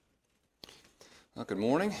Well, good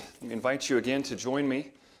morning. I invite you again to join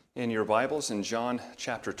me in your Bibles in John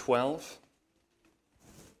chapter 12.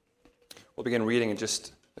 We'll begin reading in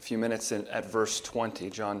just a few minutes at verse 20,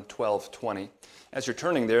 John 12:20. As you're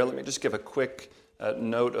turning there, let me just give a quick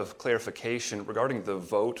note of clarification regarding the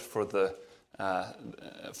vote for the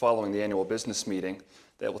following the annual business meeting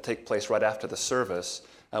that will take place right after the service.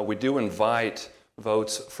 We do invite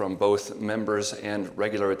votes from both members and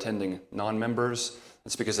regular attending non-members.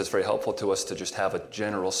 That's because it's very helpful to us to just have a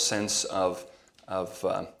general sense of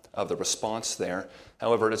the response there.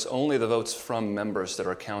 However, it's only the votes from members that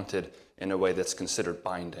are counted in a way that's considered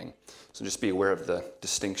binding. So just be aware of the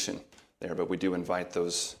distinction there, but we do invite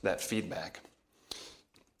that feedback.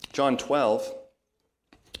 John 12,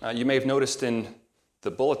 you may have noticed in the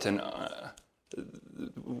bulletin,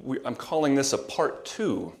 I'm calling this a part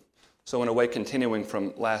 2. So in a way, continuing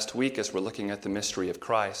from last week as we're looking at the mystery of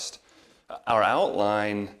Christ. Our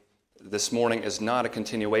outline this morning is not a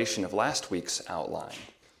continuation of last week's outline.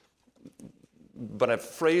 But I've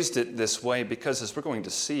phrased it this way because as we're going to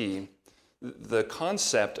see, the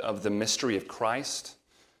concept of the mystery of Christ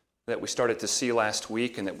that we started to see last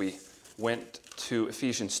week and that we went to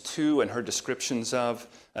Ephesians 2 and heard descriptions of,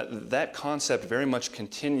 that concept very much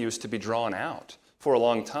continues to be drawn out for a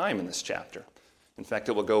long time in this chapter. In fact,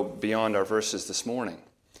 it will go beyond our verses this morning.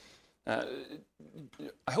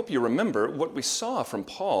 I hope you remember what we saw from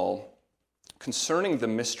Paul concerning the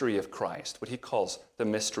mystery of Christ, what he calls the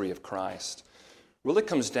mystery of Christ, really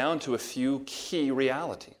comes down to a few key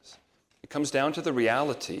realities. It comes down to the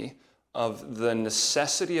reality of the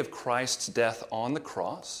necessity of Christ's death on the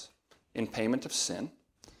cross in payment of sin,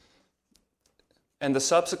 and the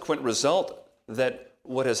subsequent result that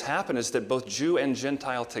what has happened is that both Jew and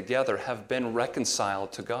Gentile together have been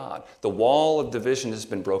reconciled to God. The wall of division has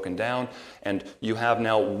been broken down, and you have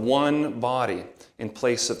now one body in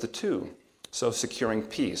place of the two, so securing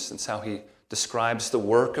peace. That's how he describes the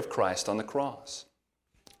work of Christ on the cross.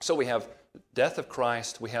 So we have death of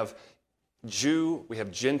Christ, we have Jew, we have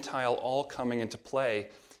Gentile all coming into play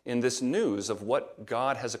in this news of what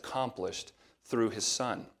God has accomplished through his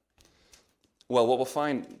Son. Well, what we'll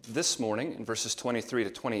find this morning in verses 23 to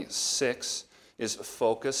 26 is a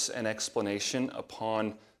focus and explanation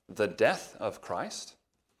upon the death of Christ.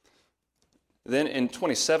 Then in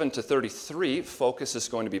 27 to 33, focus is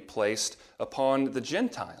going to be placed upon the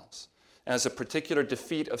Gentiles as a particular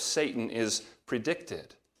defeat of Satan is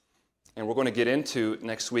predicted. And we're going to get into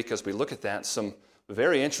next week as we look at that some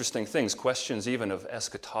very interesting things, questions even of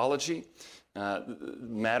eschatology,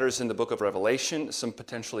 matters in the book of Revelation, some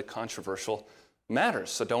potentially controversial matters.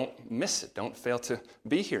 So don't miss it. Don't fail to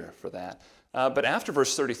be here for that. But after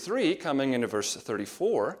verse 33, coming into verse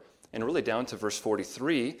 34, and really down to verse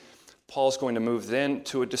 43, Paul's going to move then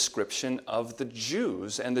to a description of the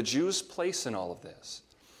Jews and the Jews' place in all of this.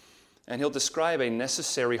 And he'll describe a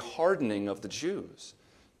necessary hardening of the Jews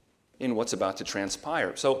in what's about to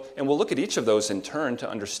transpire. And we'll look at each of those in turn to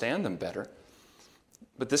understand them better.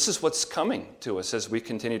 But this is what's coming to us as we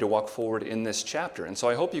continue to walk forward in this chapter. And so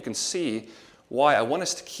I hope you can see why I want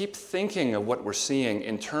us to keep thinking of what we're seeing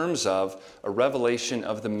in terms of a revelation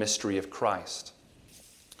of the mystery of Christ.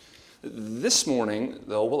 This morning,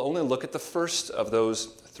 though, we'll only look at the first of those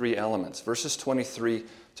three elements, verses 23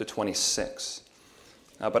 to 26.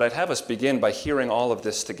 But I'd have us begin by hearing all of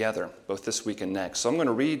this together, both this week and next. So I'm going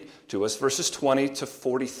to read to us verses 20 to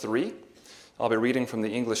 43. I'll be reading from the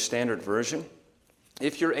English Standard Version.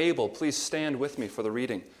 If you're able, please stand with me for the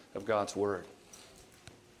reading of God's Word.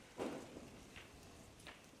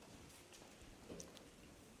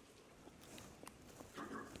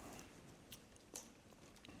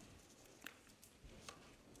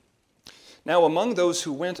 Now, among those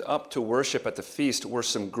who went up to worship at the feast were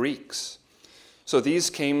some Greeks. So these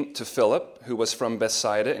came to Philip, who was from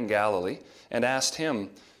Bethsaida in Galilee, and asked him,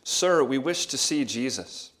 "Sir, we wish to see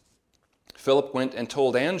Jesus." Philip went and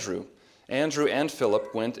told Andrew. Andrew and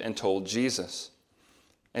Philip went and told Jesus.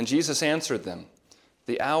 And Jesus answered them,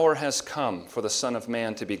 "The hour has come for the Son of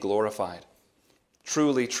Man to be glorified.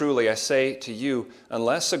 Truly, truly, I say to you,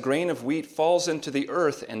 unless a grain of wheat falls into the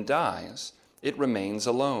earth and dies, it remains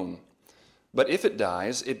alone. But if it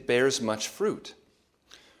dies, it bears much fruit.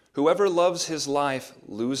 Whoever loves his life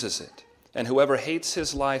loses it, and whoever hates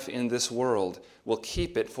his life in this world will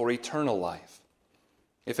keep it for eternal life.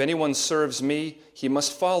 If anyone serves me, he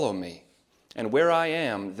must follow me, and where I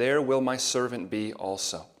am, there will my servant be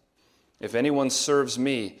also. If anyone serves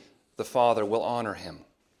me, the Father will honor him.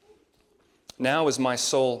 Now is my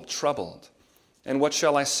soul troubled, and what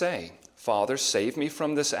shall I say? Father, save me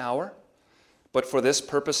from this hour? But for this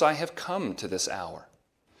purpose I have come to this hour.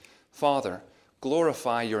 Father,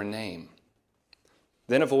 glorify your name."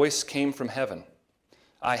 Then a voice came from heaven.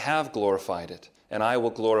 I have glorified it, and I will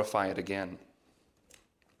glorify it again.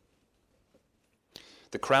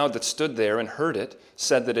 The crowd that stood there and heard it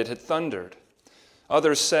said that it had thundered.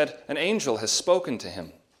 Others said, an angel has spoken to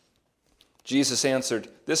him. Jesus answered,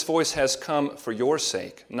 this voice has come for your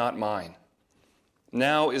sake, not mine.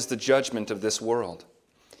 Now is the judgment of this world.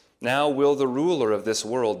 Now will the ruler of this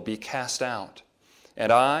world be cast out.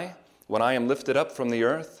 And I, when I am lifted up from the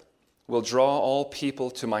earth, will draw all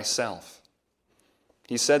people to myself.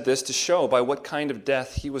 He said this to show by what kind of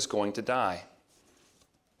death he was going to die.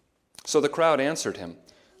 So the crowd answered him,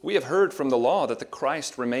 we have heard from the law that the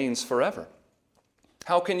Christ remains forever.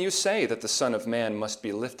 How can you say that the Son of Man must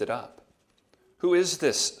be lifted up? Who is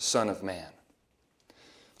this Son of Man?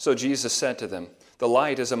 So Jesus said to them, the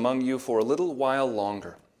light is among you for a little while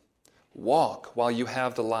longer. Walk while you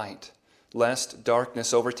have the light, lest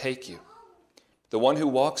darkness overtake you. The one who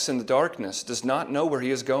walks in the darkness does not know where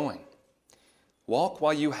he is going. Walk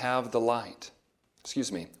while you have the light.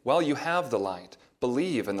 While you have the light,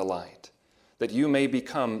 believe in the light, that you may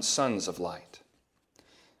become sons of light.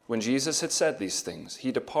 When Jesus had said these things,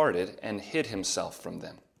 he departed and hid himself from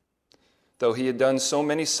them. Though he had done so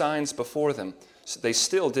many signs before them, they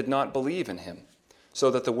still did not believe in him,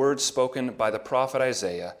 so that the words spoken by the prophet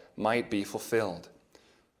Isaiah might be fulfilled.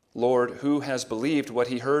 Lord, who has believed what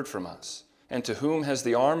he heard from us? And to whom has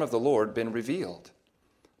the arm of the Lord been revealed?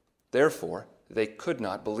 Therefore, they could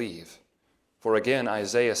not believe. For again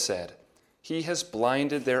Isaiah said, he has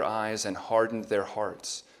blinded their eyes and hardened their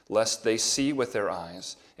hearts, lest they see with their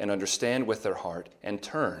eyes and understand with their heart and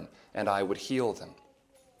turn, and I would heal them.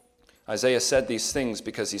 Isaiah said these things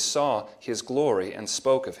because he saw his glory and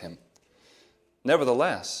spoke of him.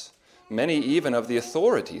 Nevertheless, many even of the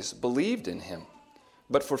authorities believed in him,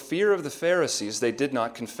 but for fear of the Pharisees they did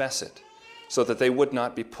not confess it, so that they would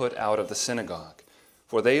not be put out of the synagogue.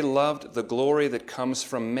 For they loved the glory that comes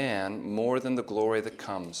from man more than the glory that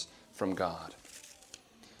comes from God.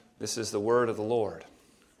 This is the word of the Lord.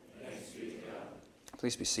 Thanks be to God.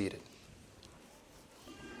 Please be seated.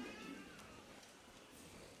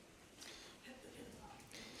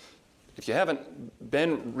 If you haven't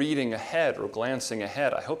been reading ahead or glancing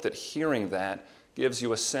ahead, I hope that hearing that gives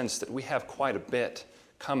you a sense that we have quite a bit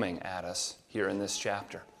coming at us here in this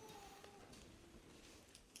chapter.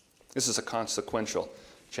 This is a consequential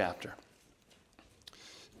chapter.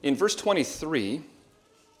 In verse 23,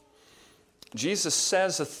 Jesus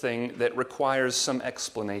says a thing that requires some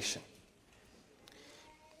explanation.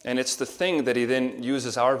 And it's the thing that he then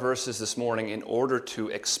uses our verses this morning in order to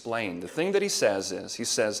explain. The thing that he says is, he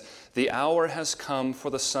says, the hour has come for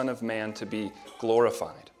the Son of Man to be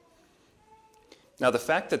glorified. Now, the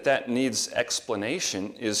fact that that needs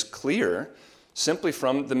explanation is clear simply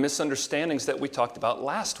from the misunderstandings that we talked about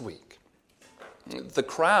last week. The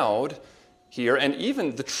crowd here, and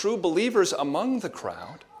even the true believers among the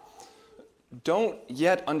crowd, don't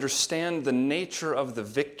yet understand the nature of the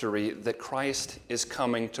victory that Christ is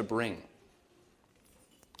coming to bring.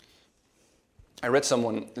 I read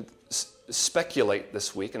someone speculate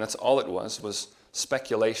this week, and that's all it was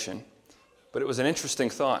speculation. But it was an interesting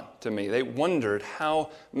thought to me. They wondered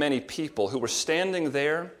how many people who were standing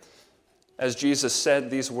there as Jesus said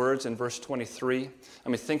these words in verse 23. I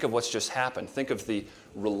mean, think of what's just happened. Think of the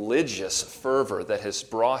religious fervor that has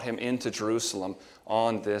brought him into Jerusalem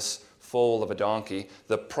on this foal of a donkey,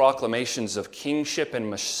 the proclamations of kingship and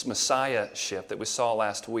messiahship that we saw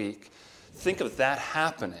last week. Think of that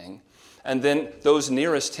happening, and then those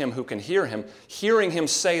nearest him who can hear him, hearing him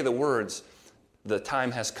say the words, the time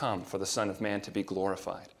has come for the Son of Man to be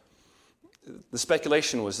glorified. The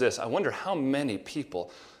speculation was this: I wonder how many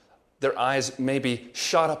people, their eyes maybe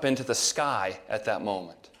shot up into the sky at that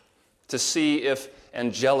moment to see if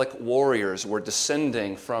angelic warriors were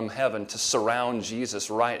descending from heaven to surround Jesus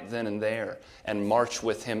right then and there and march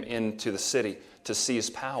with him into the city to seize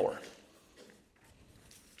power.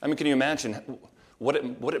 I mean, can you imagine what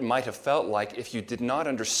it might have felt like if you did not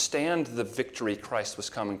understand the victory Christ was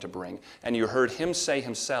coming to bring and you heard him say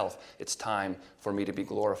himself, it's time for me to be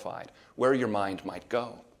glorified, where your mind might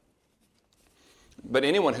go. But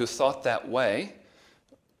anyone who thought that way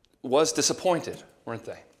was disappointed, weren't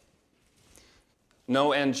they?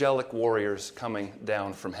 No angelic warriors coming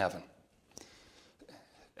down from heaven.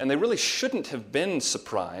 And they really shouldn't have been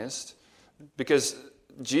surprised, because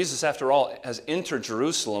Jesus, after all, has entered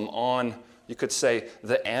Jerusalem on, you could say,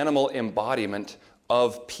 the animal embodiment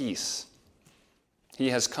of peace.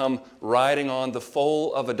 He has come riding on the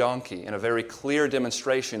foal of a donkey in a very clear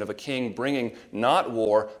demonstration of a king bringing not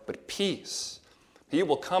war, but peace. He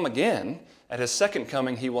will come again at his second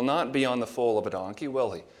coming, he will not be on the foal of a donkey,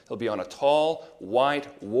 will he? He'll be on a tall,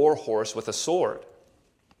 white war horse with a sword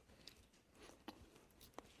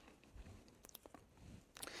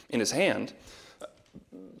in his hand.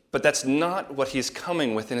 But that's not what he's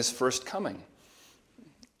coming with in his first coming.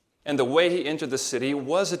 And the way he entered the city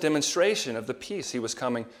was a demonstration of the peace he was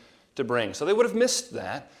coming to bring. So they would have missed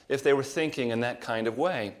that if they were thinking in that kind of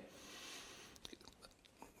way.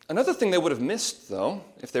 Another thing they would have missed, though,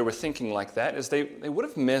 if they were thinking like that, is they would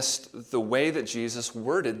have missed the way that Jesus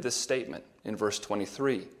worded this statement in verse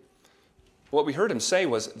 23. What we heard him say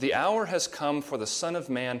was, "The hour has come for the Son of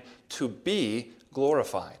Man to be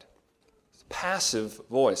glorified." Passive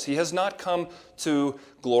voice. He has not come to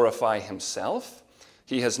glorify himself.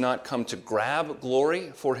 He has not come to grab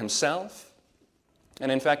glory for himself.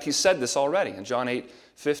 And in fact, he said this already. In John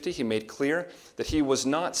 8:50, he made clear that he was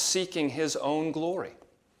not seeking his own glory.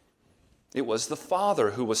 It was the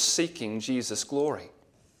Father who was seeking Jesus' glory.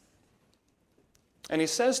 And he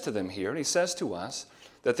says to them here, and he says to us,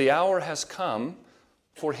 that the hour has come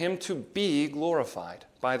for him to be glorified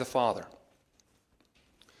by the Father.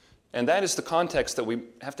 And that is the context that we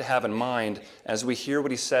have to have in mind as we hear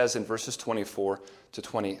what he says in verses 24 to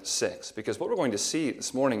 26. Because what we're going to see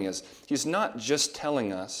this morning is he's not just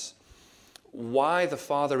telling us why the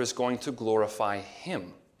Father is going to glorify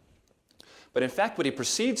him. But in fact, what he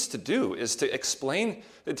proceeds to do is to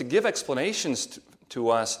give explanations to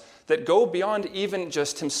us that go beyond even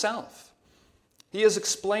just himself. He is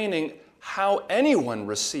explaining how anyone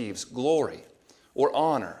receives glory or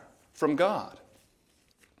honor from God.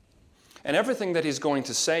 And everything that he's going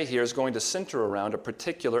to say here is going to center around a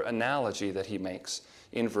particular analogy that he makes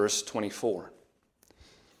in verse 24.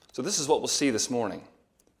 So this is what we'll see this morning.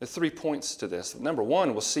 There are 3 points to this. Number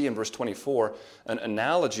one, we'll see in verse 24 an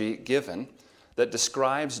analogy given that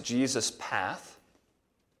describes Jesus' path.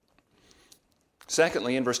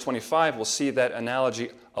 Secondly, in verse 25, we'll see that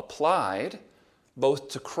analogy applied both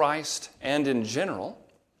to Christ and in general.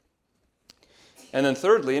 And then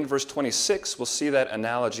thirdly, in verse 26, we'll see that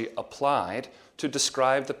analogy applied to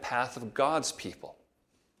describe the path of God's people.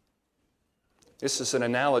 This is an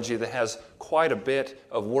analogy that has quite a bit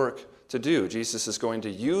of work to do. Jesus is going to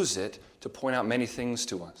use it to point out many things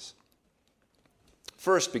to us.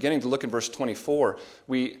 First, beginning to look in verse 24,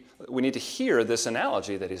 we need to hear this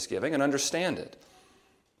analogy that he's giving and understand it.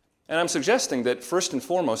 And I'm suggesting that first and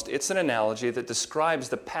foremost, it's an analogy that describes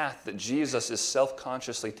the path that Jesus is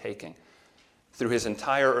self-consciously taking through his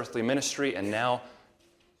entire earthly ministry, and now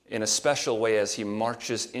in a special way as he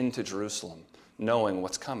marches into Jerusalem, knowing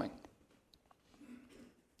what's coming.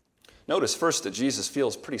 Notice first that Jesus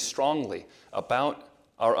feels pretty strongly about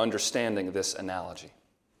our understanding of this analogy.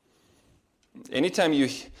 Anytime you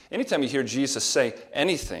hear Jesus say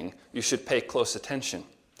anything, you should pay close attention.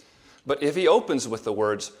 But if he opens with the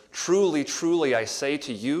words, "Truly, truly, I say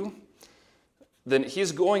to you," then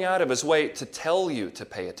he's going out of his way to tell you to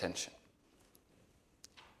pay attention.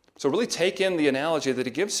 So really take in the analogy that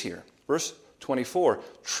he gives here. Verse 24,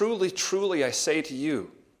 "Truly, truly, I say to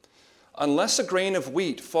you, unless a grain of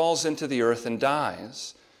wheat falls into the earth and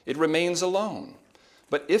dies, it remains alone.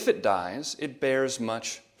 But if it dies, it bears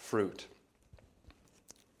much fruit."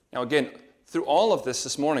 Now again, through all of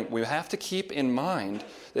this morning, we have to keep in mind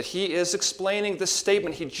that he is explaining the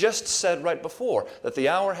statement he just said right before, that the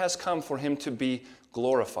hour has come for him to be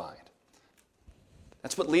glorified.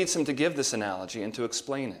 That's what leads him to give this analogy and to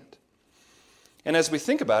explain it. And as we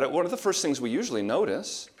think about it, one of the first things we usually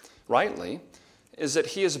notice, rightly, is that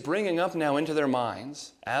he is bringing up now into their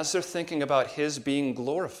minds, as they're thinking about his being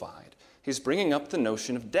glorified, he's bringing up the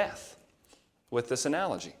notion of death with this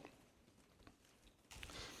analogy.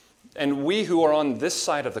 And we who are on this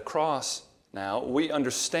side of the cross now, we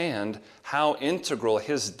understand how integral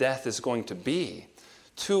his death is going to be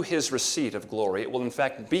to his receipt of glory. It will in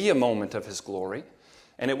fact be a moment of his glory,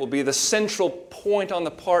 and it will be the central point on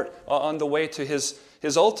the way to his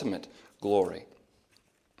ultimate glory.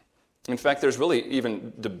 In fact, there's really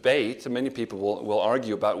even debate. Many people will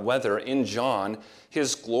argue about whether in John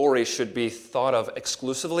his glory should be thought of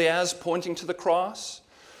exclusively as pointing to the cross,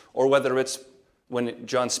 or whether it's, when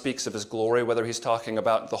John speaks of his glory, whether he's talking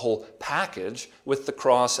about the whole package with the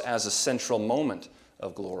cross as a central moment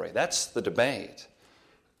of glory. That's the debate.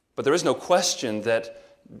 But there is no question that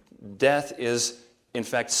death is, in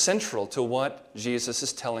fact, central to what Jesus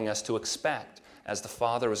is telling us to expect as the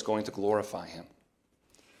Father is going to glorify him.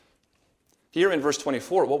 Here in verse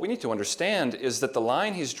 24, what we need to understand is that the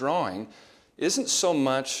line he's drawing isn't so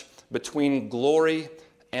much between glory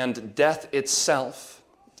and death itself,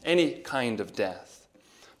 any kind of death,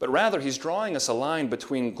 but rather he's drawing us a line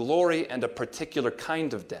between glory and a particular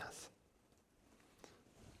kind of death.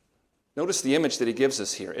 Notice the image that he gives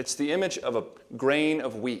us here. It's the image of a grain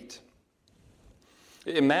of wheat.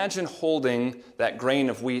 Imagine holding that grain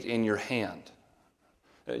of wheat in your hand.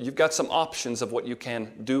 You've got some options of what you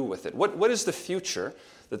can do with it. What is the future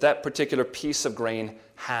that particular piece of grain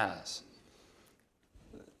has?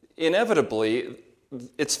 Inevitably,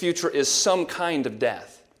 its future is some kind of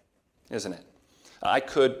death, isn't it? I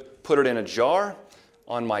could put it in a jar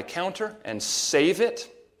on my counter and save it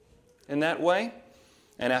in that way,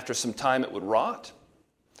 and after some time it would rot.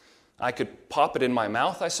 I could pop it in my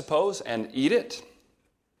mouth, I suppose, and eat it.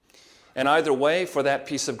 And either way, for that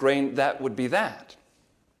piece of grain, that would be that.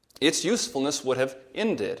 Its usefulness would have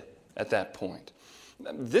ended at that point.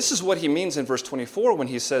 This is what he means in verse 24 when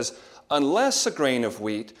he says, unless a grain of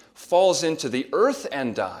wheat falls into the earth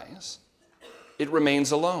and dies, it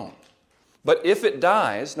remains alone. But if it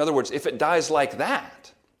dies, in other words, if it dies like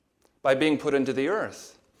that, by being put into the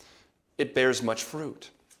earth, it bears much fruit.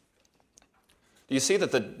 Do you see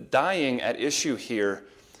that the dying at issue here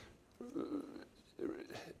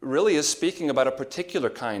really is speaking about a particular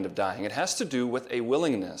kind of dying? It has to do with a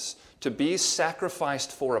willingness to be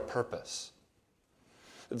sacrificed for a purpose.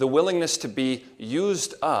 The willingness to be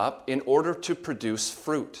used up in order to produce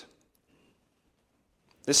fruit.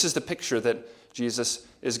 This is the picture that Jesus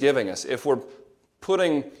is giving us. If we're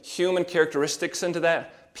putting human characteristics into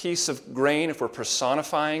that piece of grain, if we're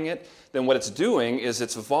personifying it, then what it's doing is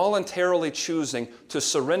it's voluntarily choosing to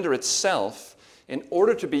surrender itself in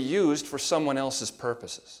order to be used for someone else's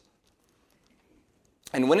purposes.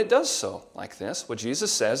 And when it does so, like this, what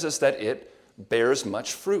Jesus says is that it bears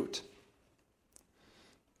much fruit.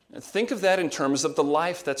 Think of that in terms of the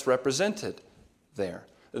life that's represented there.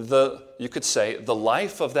 You could say the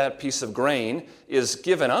life of that piece of grain is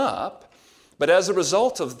given up, but as a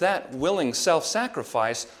result of that willing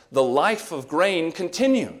self-sacrifice, the life of grain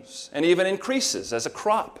continues and even increases as a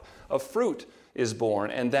crop of fruit is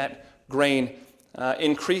born, and that grain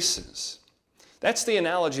increases. That's the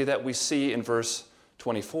analogy that we see in verse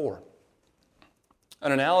 24.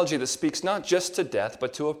 An analogy that speaks not just to death,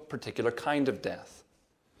 but to a particular kind of death.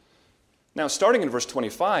 Now, starting in verse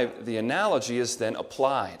 25, the analogy is then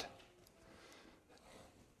applied.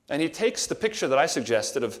 And he takes the picture that I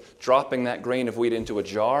suggested of dropping that grain of wheat into a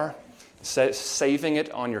jar, saving it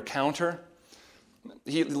on your counter.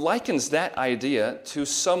 He likens that idea to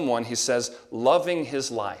someone, he says, loving his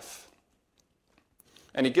life.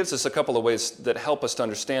 And he gives us a couple of ways that help us to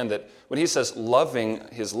understand that when he says loving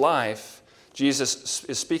his life, Jesus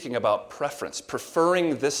is speaking about preference,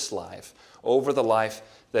 preferring this life over the life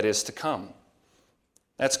that is to come.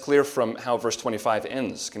 That's clear from how verse 25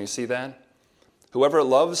 ends. Can you see that? Whoever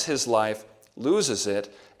loves his life loses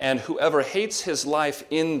it, and whoever hates his life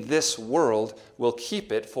in this world will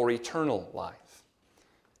keep it for eternal life.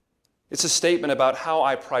 It's a statement about how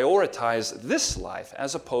I prioritize this life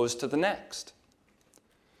as opposed to the next.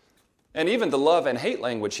 And even the love and hate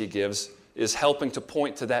language he gives is helping to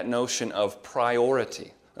point to that notion of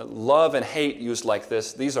priority. Love and hate used like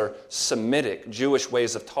this, these are Semitic, Jewish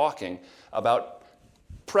ways of talking about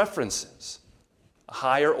preferences, a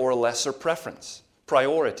higher or lesser preference,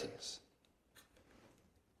 priorities.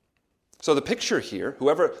 So the picture here,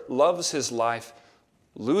 whoever loves his life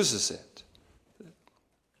loses it.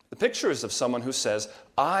 The picture is of someone who says,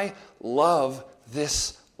 I love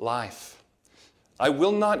this life. I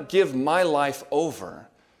will not give my life over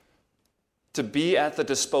to be at the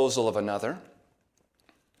disposal of another.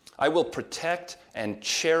 I will protect and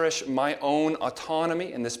cherish my own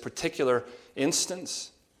autonomy in this particular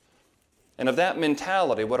instance. And of that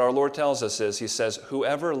mentality, what our Lord tells us is, he says,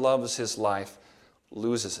 whoever loves his life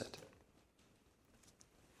loses it.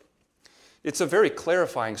 It's a very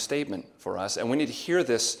clarifying statement for us, and we need to hear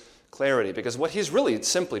this clarity, because what he's really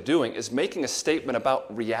simply doing is making a statement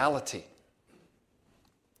about reality.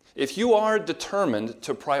 If you are determined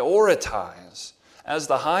to prioritize as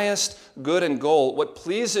the highest good and goal what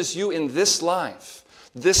pleases you in this life,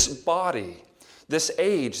 this body, this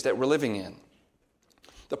age that we're living in,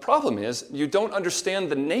 the problem is you don't understand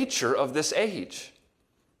the nature of this age,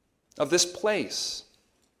 of this place.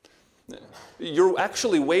 You're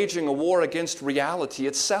actually waging a war against reality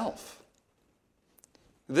itself.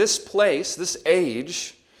 This place, this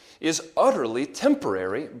age, is utterly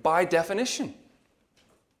temporary by definition.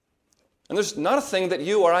 And there's not a thing that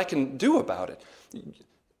you or I can do about it.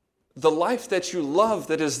 The life that you love,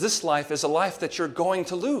 that is this life, is a life that you're going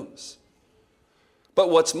to lose. But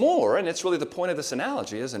what's more, and it's really the point of this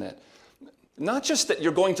analogy, isn't it? Not just that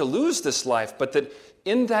you're going to lose this life, but that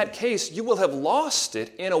in that case, you will have lost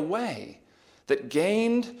it in a way that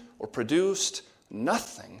gained or produced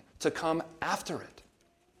nothing to come after it.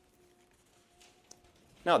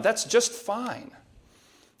 Now, that's just fine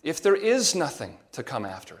if there is nothing to come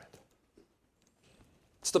after it.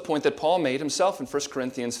 It's the point that Paul made himself in 1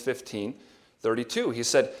 Corinthians 15:32. He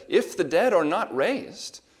said, if the dead are not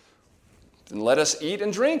raised, then let us eat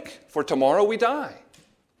and drink, for tomorrow we die.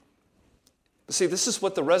 See, this is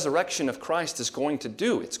what the resurrection of Christ is going to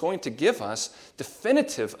do. It's going to give us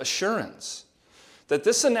definitive assurance that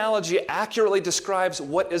this analogy accurately describes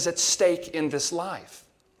what is at stake in this life.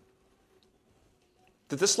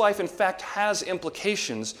 That this life, in fact, has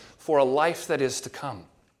implications for a life that is to come.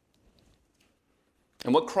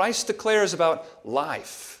 And what Christ declares about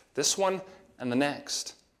life, this one and the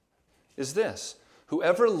next, is this: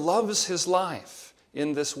 whoever loves his life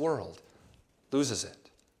in this world loses it.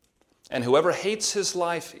 And whoever hates his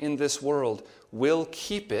life in this world will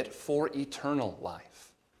keep it for eternal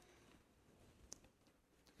life.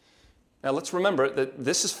 Now let's remember that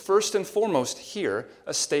this is first and foremost here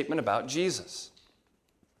a statement about Jesus.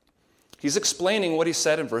 He's explaining what he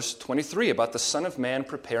said in verse 23 about the Son of Man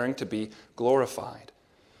preparing to be glorified.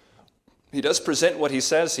 He does present what he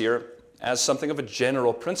says here as something of a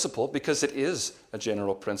general principle, because it is a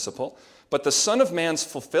general principle. But the Son of Man's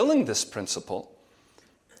fulfilling this principle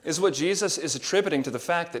is what Jesus is attributing to the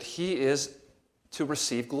fact that he is to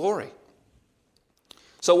receive glory.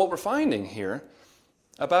 So what we're finding here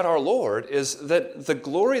about our Lord is that the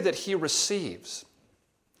glory that he receives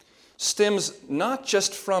stems not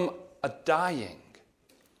just from a dying,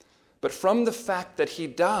 but from the fact that he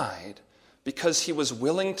died because he was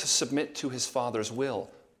willing to submit to his Father's will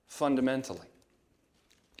fundamentally.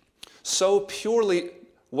 So purely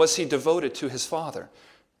was he devoted to his Father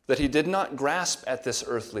that he did not grasp at this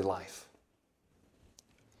earthly life.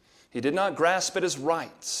 He did not grasp at his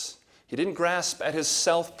rights. He didn't grasp at his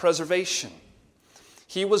self-preservation.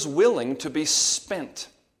 He was willing to be spent,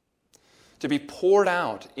 to be poured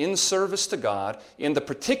out in service to God in the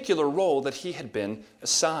particular role that he had been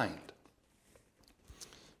assigned.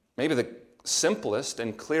 Maybe the simplest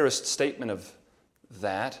and clearest statement of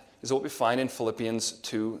that is what we find in Philippians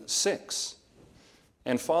 2:6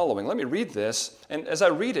 and following. Let me read this, and as I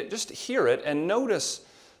read it, just hear it and notice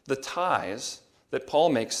the ties that Paul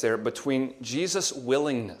makes there between Jesus'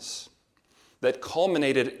 willingness that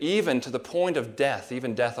culminated even to the point of death,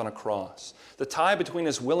 even death on a cross. The tie between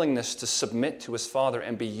his willingness to submit to his Father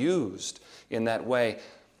and be used in that way,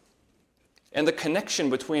 and the connection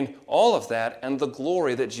between all of that and the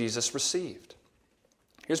glory that Jesus received.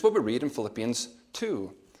 Here's what we read in Philippians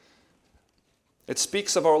 2. It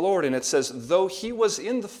speaks of our Lord, and it says, though he was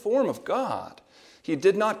in the form of God, he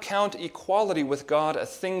did not count equality with God a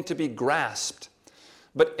thing to be grasped,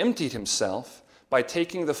 but emptied himself by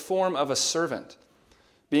taking the form of a servant,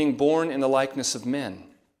 being born in the likeness of men.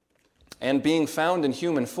 And being found in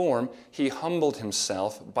human form, he humbled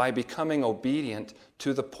himself by becoming obedient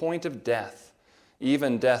to the point of death,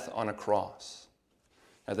 even death on a cross.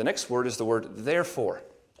 Now the next word is the word therefore.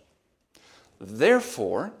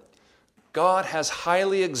 Therefore, God has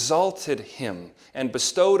highly exalted him and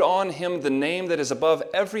bestowed on him the name that is above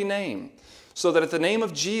every name, so that at the name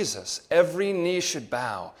of Jesus every knee should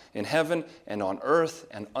bow in heaven and on earth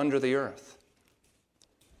and under the earth.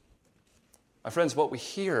 My friends, what we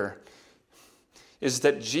hear is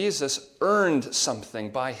that Jesus earned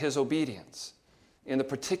something by his obedience in the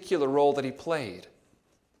particular role that he played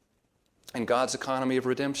in God's economy of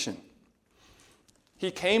redemption.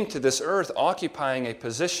 He came to this earth occupying a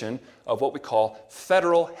position of what we call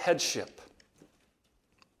federal headship.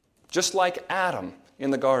 Just like Adam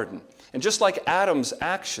in the garden, and just like Adam's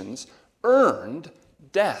actions earned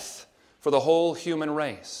death for the whole human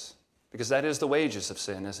race, because that is the wages of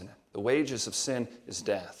sin, isn't it? The wages of sin is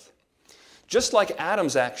death. Just like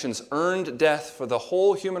Adam's actions earned death for the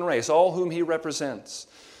whole human race, all whom he represents,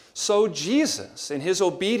 so Jesus, in his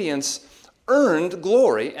obedience, earned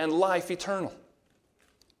glory and life eternal.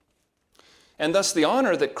 And thus the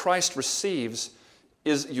honor that Christ receives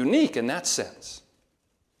is unique in that sense.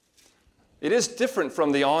 It is different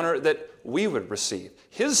from the honor that we would receive.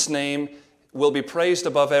 His name will be praised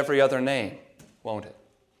above every other name, won't it?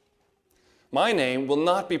 My name will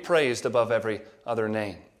not be praised above every other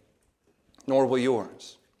name, nor will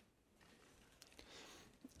yours.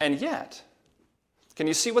 And yet, can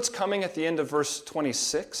you see what's coming at the end of verse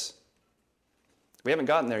 26? We haven't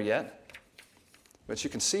gotten there yet, but you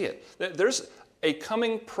can see it. There's a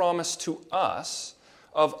coming promise to us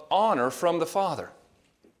of honor from the Father.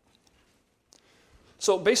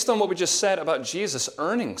 So based on what we just said about Jesus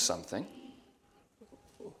earning something,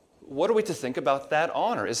 what are we to think about that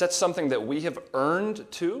honor? Is that something that we have earned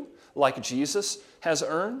too, like Jesus has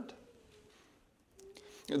earned?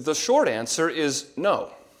 The short answer is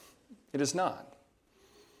no, it is not.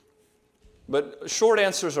 But short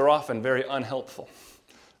answers are often very unhelpful,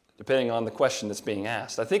 depending on the question that's being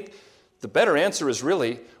asked. I think the better answer is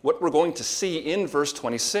really what we're going to see in verse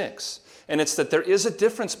 26. And it's that there is a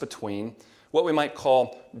difference between what we might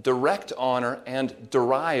call direct honor and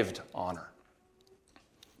derived honor.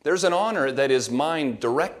 There's an honor that is mine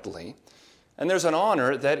directly, and there's an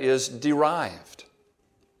honor that is derived.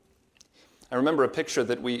 I remember a picture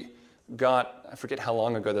that we got, I forget how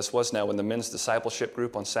long ago this was now, when the men's discipleship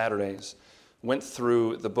group on Saturdays went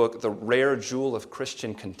through the book, The Rare Jewel of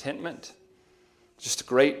Christian Contentment. Just a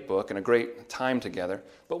great book and a great time together.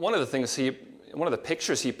 But one of the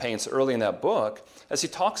pictures he paints early in that book, as he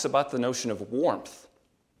talks about the notion of warmth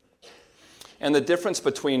and the difference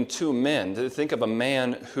between two men. Think of a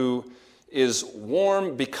man who is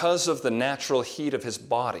warm because of the natural heat of his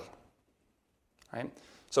body, right?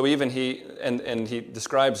 So even he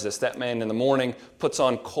describes this, that man in the morning puts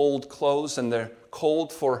on cold clothes and they're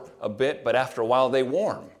cold for a bit, but after a while they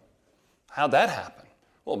warm. How'd that happen?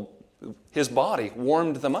 Well, his body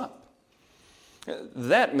warmed them up.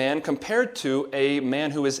 That man compared to a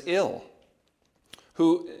man who is ill,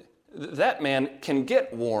 that man can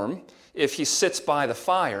get warm if he sits by the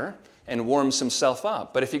fire and warms himself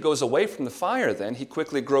up. But if he goes away from the fire, then he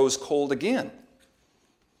quickly grows cold again.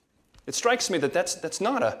 It strikes me that that's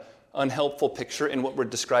not an unhelpful picture in what we're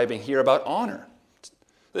describing here about honor.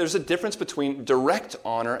 There's a difference between direct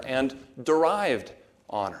honor and derived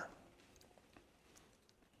honor.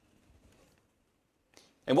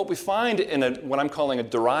 And what we find in what I'm calling a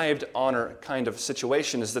derived honor kind of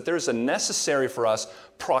situation is that there's a necessary for us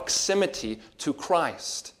proximity to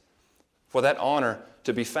Christ for that honor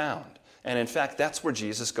to be found. And in fact, that's where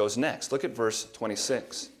Jesus goes next. Look at verse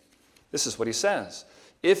 26. This is what he says.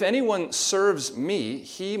 If anyone serves me,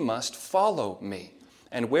 he must follow me.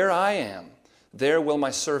 And where I am, there will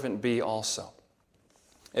my servant be also.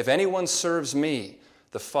 If anyone serves me,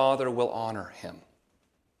 the Father will honor him.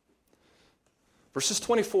 Verses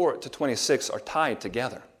 24 to 26 are tied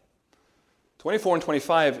together. 24 and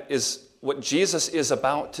 25 is what Jesus is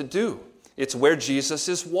about to do. It's where Jesus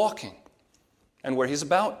is walking and where he's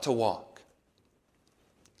about to walk.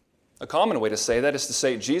 A common way to say that is to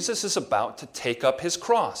say Jesus is about to take up his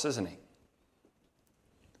cross, isn't he?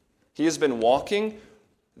 He has been walking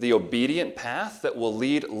the obedient path that will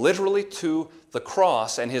lead literally to the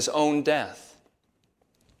cross and his own death.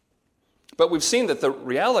 But we've seen that the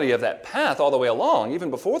reality of that path all the way along, even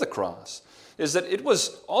before the cross, is that it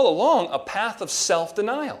was all along a path of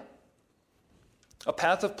self-denial, a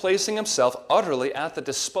path of placing himself utterly at the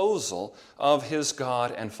disposal of his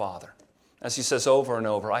God and Father. As he says over and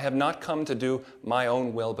over, I have not come to do my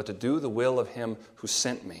own will, but to do the will of him who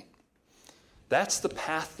sent me. That's the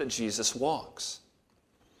path that Jesus walks.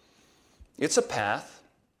 It's a path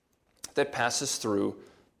that passes through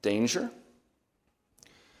danger,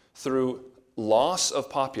 through loss of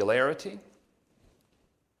popularity,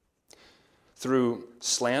 through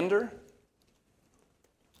slander,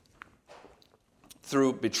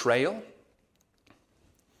 through betrayal,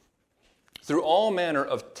 through all manner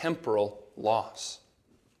of temporal loss.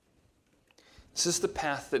 This is the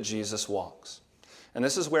path that Jesus walks. And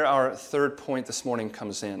this is where our third point this morning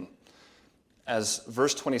comes in, as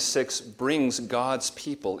verse 26 brings God's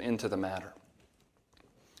people into the matter.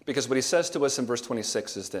 Because what he says to us in verse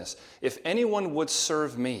 26 is this: if anyone would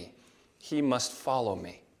serve me, he must follow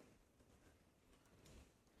me.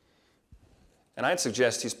 And I'd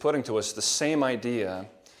suggest he's putting to us the same idea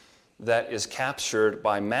that is captured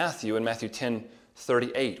by Matthew in Matthew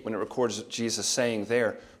 10:38, when it records Jesus saying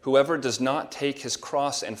there, whoever does not take his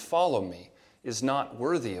cross and follow me is not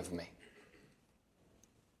worthy of me.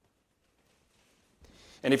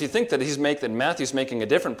 And if you think that Matthew's making a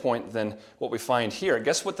different point than what we find here,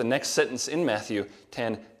 guess what the next sentence in Matthew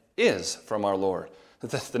 10 is from our Lord?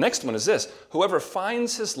 The next one is this: whoever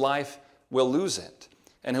finds his life will lose it,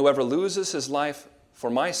 and whoever loses his life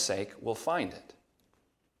for my sake will find it.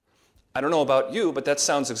 I don't know about you, but that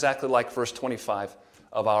sounds exactly like verse 25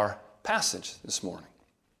 of our passage this morning.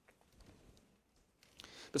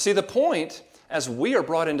 But see, the point, as we are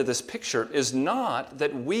brought into this picture, is not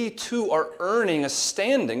that we too are earning a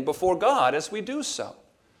standing before God as we do so.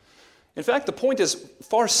 In fact, the point is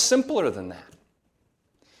far simpler than that.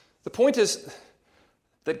 The point is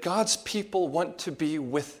that God's people want to be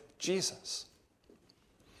with Jesus.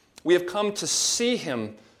 We have come to see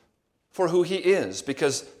him for who he is,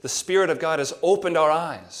 because the Spirit of God has opened our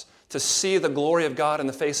eyes to see the glory of God in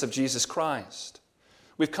the face of Jesus Christ.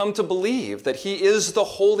 We've come to believe that he is the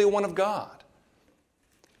Holy One of God.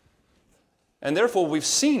 And therefore we've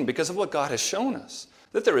seen, because of what God has shown us,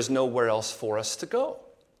 that there is nowhere else for us to go.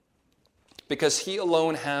 because he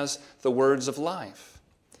alone has the words of life.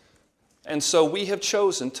 And so we have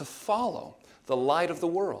chosen to follow the light of the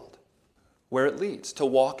world where it leads, to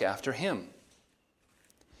walk after him.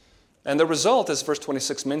 And the result, as verse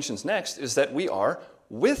 26 mentions next, is that we are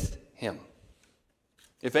with him.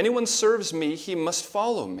 If anyone serves me, he must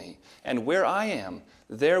follow me, and where I am,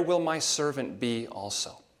 there will my servant be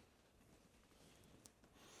also.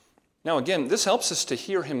 Now again, this helps us to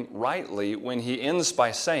hear him rightly when he ends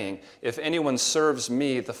by saying, if anyone serves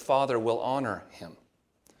me, the Father will honor him.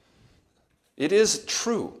 It is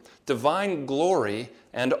true. Divine glory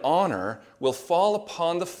and honor will fall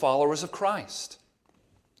upon the followers of Christ.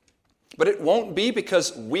 But it won't be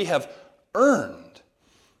because we have earned.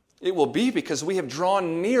 It will be because we have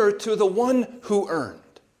drawn near to the one who earned.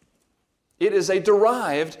 It is a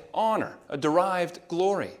derived honor, a derived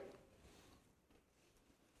glory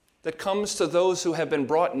that comes to those who have been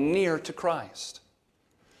brought near to Christ.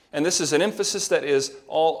 And this is an emphasis that is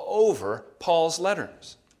all over Paul's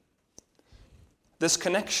letters. This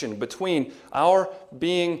connection between our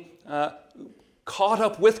being caught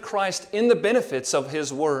up with Christ in the benefits of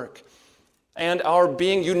his work and our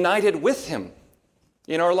being united with him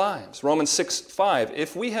in our lives. Romans 6:5,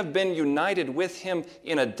 if we have been united with him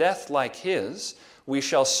in a death like his, we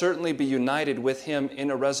shall certainly be united with him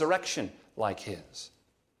in a resurrection like his.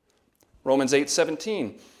 Romans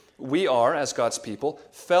 8:17, we are, as God's people,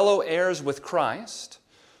 fellow heirs with Christ,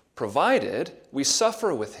 provided we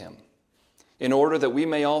suffer with him, in order that we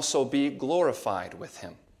may also be glorified with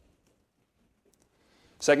him.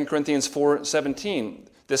 2 Corinthians 4:17,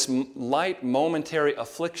 this light momentary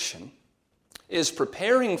affliction is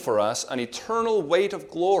preparing for us an eternal weight of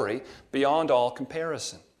glory beyond all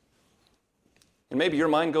comparison. And maybe your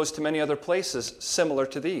mind goes to many other places similar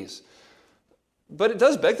to these. But it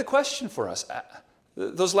does beg the question for us.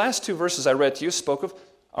 Those last two verses I read to you spoke of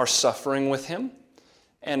our suffering with him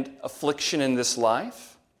and affliction in this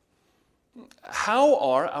life. How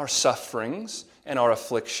are our sufferings and our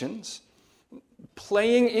afflictions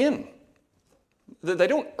playing in? They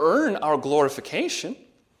don't earn our glorification.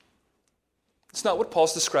 It's not what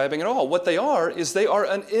Paul's describing at all. What they are is they are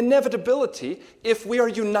an inevitability if we are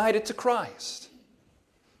united to Christ.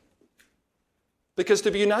 Because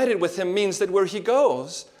to be united with him means that where he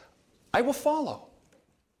goes, I will follow.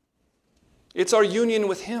 It's our union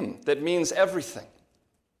with him that means everything.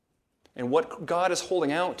 And what God is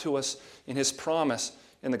holding out to us in his promise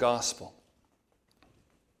in the gospel.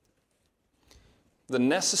 The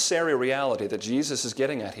necessary reality that Jesus is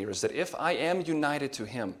getting at here is that if I am united to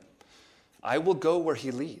him, I will go where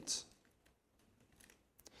he leads.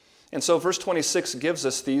 And so verse 26 gives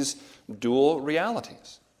us these dual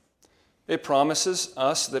realities. It promises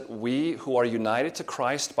us that we who are united to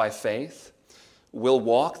Christ by faith will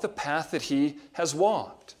walk the path that he has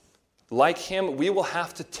walked. Like him, we will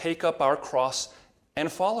have to take up our cross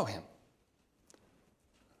and follow him.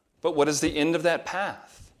 But what is the end of that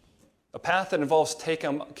path? A path that involves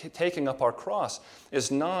taking up our cross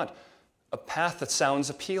is not a path that sounds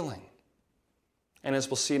appealing. And as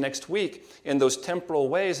we'll see next week, in those temporal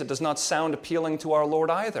ways, it does not sound appealing to our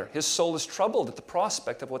Lord either. His soul is troubled at the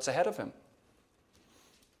prospect of what's ahead of him.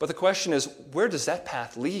 But the question is, where does that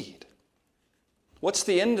path lead? What's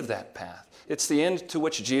the end of that path? It's the end to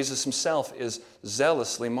which Jesus himself is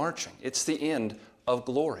zealously marching. It's the end of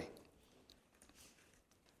glory.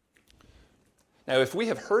 Now, if we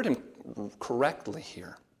have heard him correctly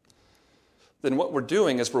here, then what we're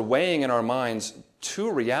doing is we're weighing in our minds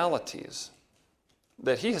two realities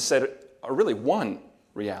that he has said are really one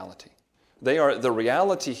reality. They are the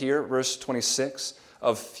reality here, verse 26,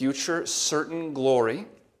 of future certain glory,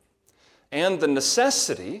 and the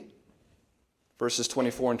necessity, verses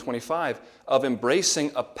 24 and 25, of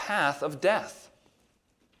embracing a path of death.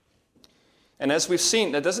 And as we've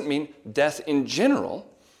seen, that doesn't mean death in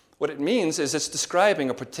general. What it means is it's describing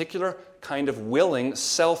a particular kind of willing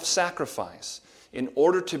self-sacrifice in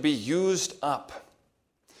order to be used up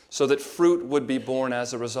so that fruit would be born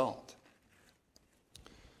as a result.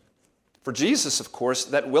 For Jesus, of course,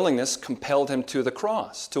 that willingness compelled him to the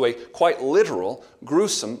cross, to a quite literal,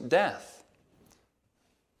 gruesome death.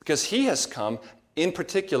 Because he has come, in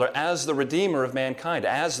particular, as the Redeemer of mankind,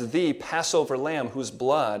 as the Passover Lamb whose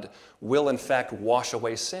blood will, in fact, wash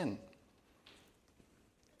away sin.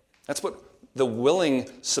 That's what the willing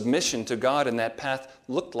submission to God in that path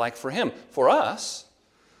looked like for him. For us,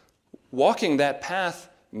 walking that path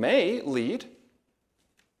may lead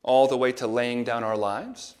all the way to laying down our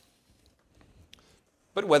lives.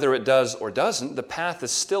 But whether it does or doesn't, the path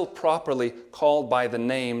is still properly called by the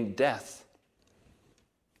name death.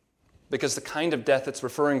 Because the kind of death it's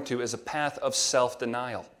referring to is a path of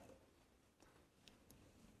self-denial.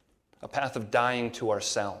 a path of dying to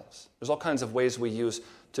ourselves. There's all kinds of ways we use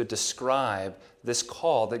to describe this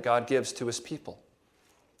call that God gives to his people,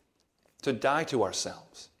 to die to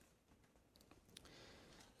ourselves.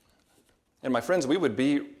 And my friends, we would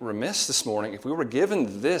be remiss this morning if we were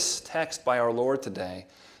given this text by our Lord today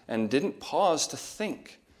and didn't pause to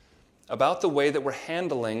think about the way that we're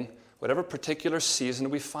handling whatever particular season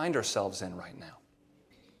we find ourselves in right now.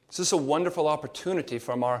 This is a wonderful opportunity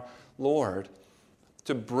from our Lord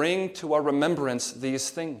to bring to our remembrance these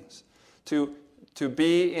things, to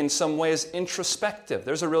be in some ways introspective.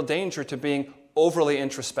 There's a real danger to being overly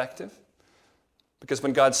introspective, because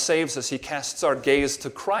when God saves us, he casts our gaze to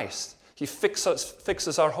Christ. He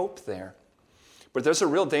fixes our hope there. But there's a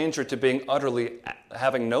real danger to being utterly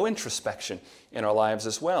having no introspection in our lives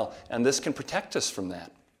as well, and this can protect us from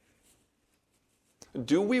that.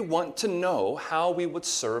 Do we want to know how we would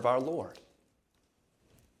serve our Lord?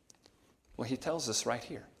 Well, he tells us right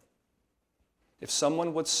here. If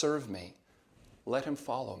someone would serve me, let him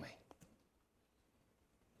follow me.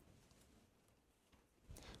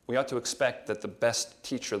 We ought to expect that the best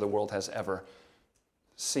teacher the world has ever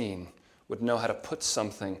seen would know how to put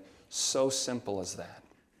something so simple as that.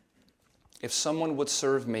 If someone would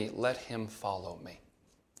serve me, let him follow me.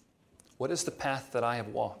 What is the path that I have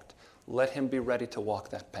walked? Let him be ready to walk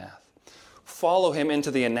that path. Follow him into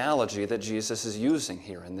the analogy that Jesus is using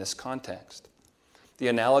here in this context. The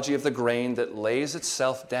analogy of the grain that lays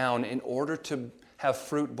itself down in order to have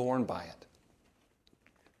fruit borne by it.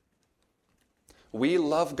 We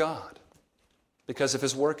love God because of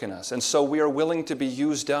his work in us, and so we are willing to be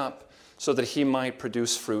used up so that he might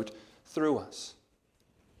produce fruit through us.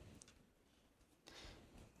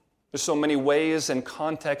 There's so many ways and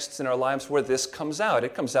contexts in our lives where this comes out.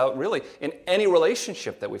 It comes out really in any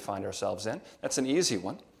relationship that we find ourselves in. That's an easy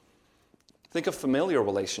one. Think of familiar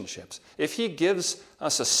relationships. If he gives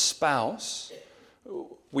us a spouse,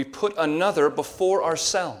 we put another before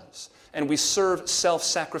ourselves, and we serve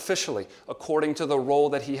self-sacrificially according to the role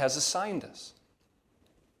that he has assigned us.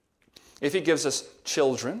 If he gives us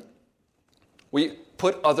children, we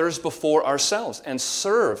put others before ourselves and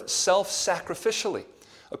serve self-sacrificially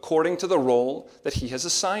according to the role that he has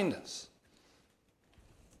assigned us.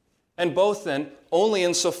 And both then, only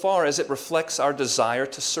insofar as it reflects our desire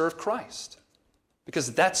to serve Christ,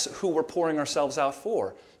 because that's who we're pouring ourselves out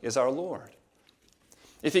for, is our Lord.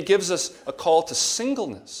 If he gives us a call to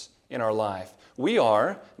singleness in our life, we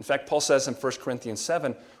are, in fact, Paul says in 1 Corinthians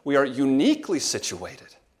 7, we are uniquely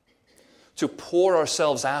situated to pour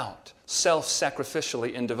ourselves out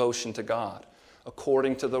self-sacrificially in devotion to God,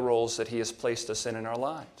 according to the roles that he has placed us in our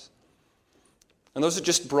lives. And those are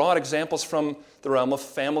just broad examples from the realm of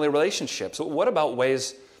family relationships. What about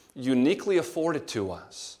ways uniquely afforded to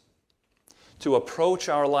us to approach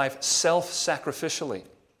our life self-sacrificially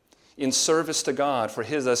in service to God for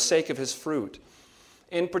the sake of his fruit,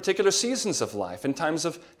 in particular seasons of life, in times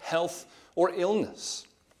of health or illness,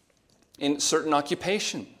 in certain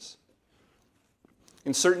occupations,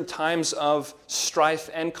 in certain times of strife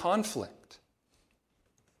and conflict?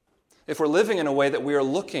 If we're living in a way that we are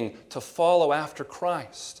looking to follow after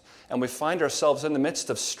Christ, and we find ourselves in the midst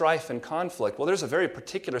of strife and conflict, well, there's a very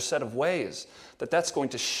particular set of ways that that's going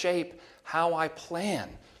to shape how I plan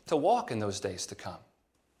to walk in those days to come.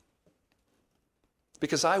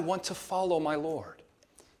 Because I want to follow my Lord.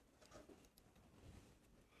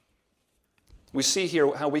 We see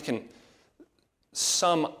here how we can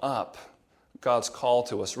sum up God's call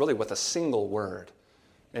to us really with a single word.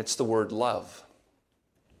 It's the word love.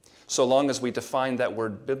 So long as we define that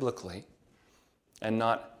word biblically and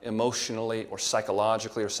not emotionally or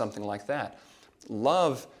psychologically or something like that.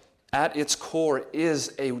 Love at its core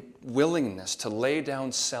is a willingness to lay down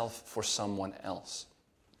self for someone else.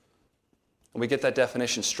 And we get that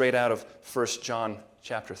definition straight out of 1 John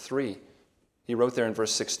chapter 3. He wrote there in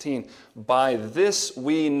verse 16, by this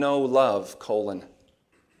we know love, colon.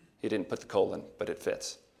 He didn't put the colon, but it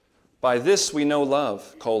fits. By this we know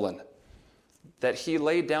love, colon, that he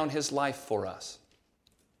laid down his life for us.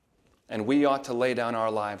 And we ought to lay down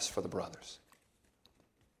our lives for the brothers.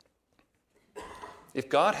 If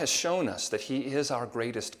God has shown us that he is our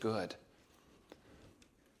greatest good,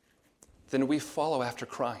 then we follow after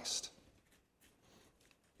Christ.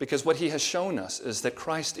 Because what he has shown us is that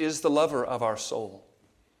Christ is the lover of our soul.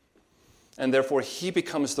 And therefore, he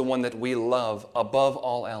becomes the one that we love above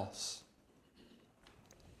all else.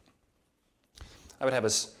 I would have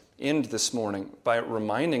us end this morning by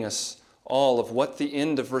reminding us all of what the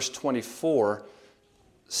end of verse 24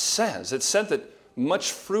 says. It said that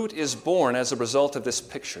much fruit is born as a result of this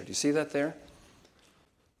picture. Do you see that there?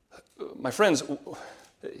 My friends,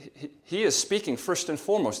 He is speaking first and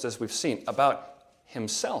foremost, as we've seen, about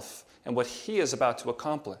himself and what he is about to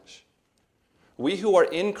accomplish. We who are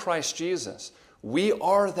in Christ Jesus, we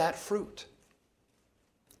are that fruit.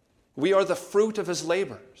 We are the fruit of his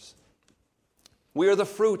labors. We are the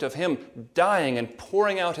fruit of him dying and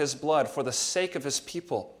pouring out his blood for the sake of his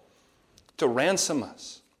people to ransom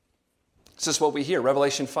us. This is what we hear,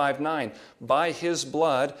 Revelation 5:9. By his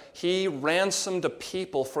blood, he ransomed a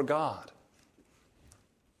people for God.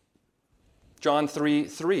 John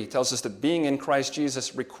 3:3 tells us that being in Christ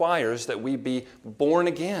Jesus requires that we be born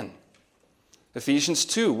again. Ephesians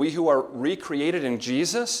 2, we who are recreated in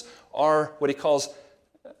Jesus are what he calls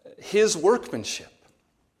his workmanship.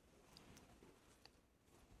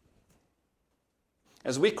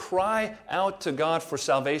 As we cry out to God for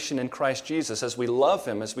salvation in Christ Jesus, as we love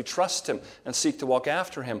him, as we trust him and seek to walk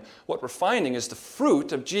after him, what we're finding is the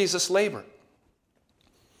fruit of Jesus' labor.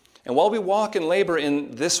 And while we walk in labor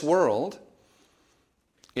in this world,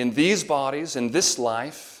 in these bodies, in this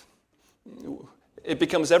life, it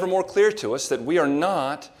becomes ever more clear to us that we are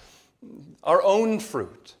not our own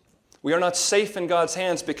fruit. We are not safe in God's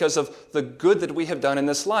hands because of the good that we have done in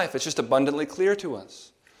this life. It's just abundantly clear to us.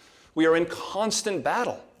 We are in constant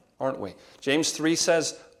battle, aren't we? James 3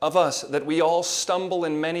 says of us that we all stumble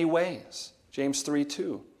in many ways. James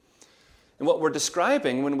 3:2. And what we're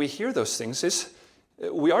describing when we hear those things is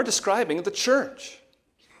we are describing the church.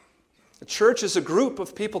 The church is a group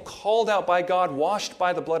of people called out by God, washed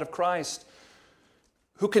by the blood of Christ,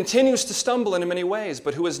 who continues to stumble in many ways,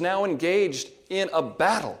 but who is now engaged in a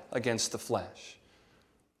battle against the flesh.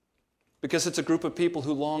 Because it's a group of people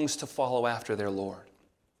who longs to follow after their Lord.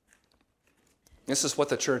 This is what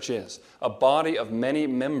the church is, a body of many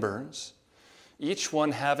members, each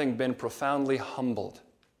one having been profoundly humbled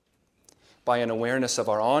by an awareness of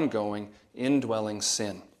our ongoing, indwelling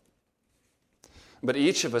sin. But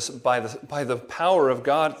each of us, by the power of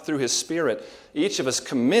God through his Spirit, each of us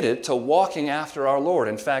committed to walking after our Lord.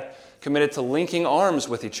 In fact, committed to linking arms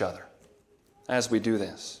with each other as we do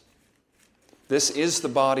this. This is the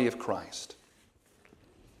body of Christ.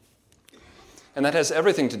 And that has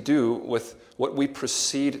everything to do with what we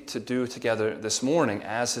proceed to do together this morning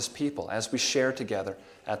as his people, as we share together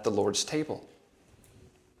at the Lord's table.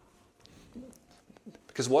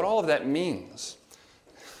 Because what all of that means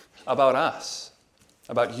about us,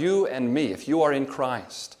 about you and me, if you are in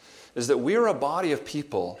Christ, is that we are a body of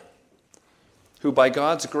people who, by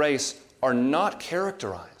God's grace, are not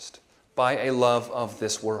characterized by a love of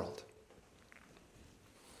this world.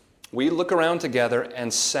 We look around together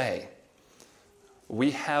and say,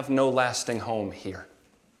 we have no lasting home here.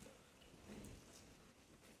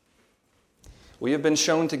 We have been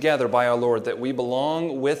shown together by our Lord that we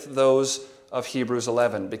belong with those of Hebrews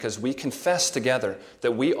 11 because we confess together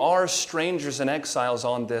that we are strangers and exiles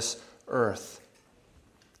on this earth.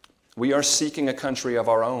 We are seeking a country of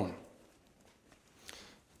our own.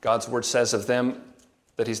 God's word says of them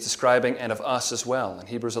that he's describing, and of us as well, in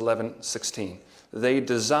Hebrews 11:16. They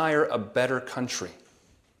desire a better country.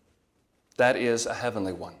 That is, a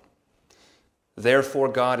heavenly one. Therefore,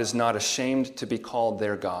 God is not ashamed to be called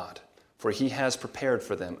their God, for he has prepared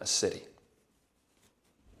for them a city.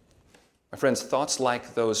 My friends, thoughts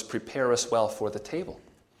like those prepare us well for the table.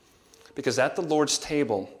 Because at the Lord's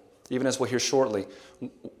table, even as we'll hear shortly,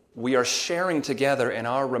 we are sharing together in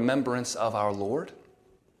our remembrance of our Lord.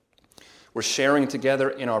 We're sharing together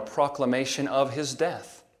in our proclamation of his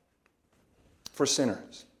death for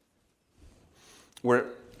sinners. We're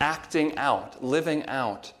acting out, living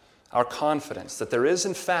out our confidence that there is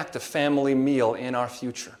in fact a family meal in our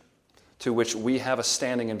future to which we have a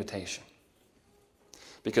standing invitation.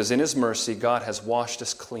 Because in his mercy, God has washed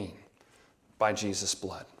us clean by Jesus'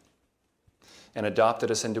 blood and adopted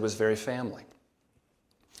us into his very family.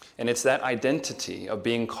 And it's that identity of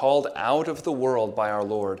being called out of the world by our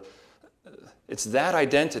Lord, it's that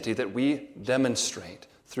identity that we demonstrate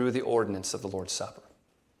through the ordinance of the Lord's Supper.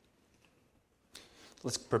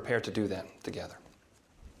 Let's prepare to do that together.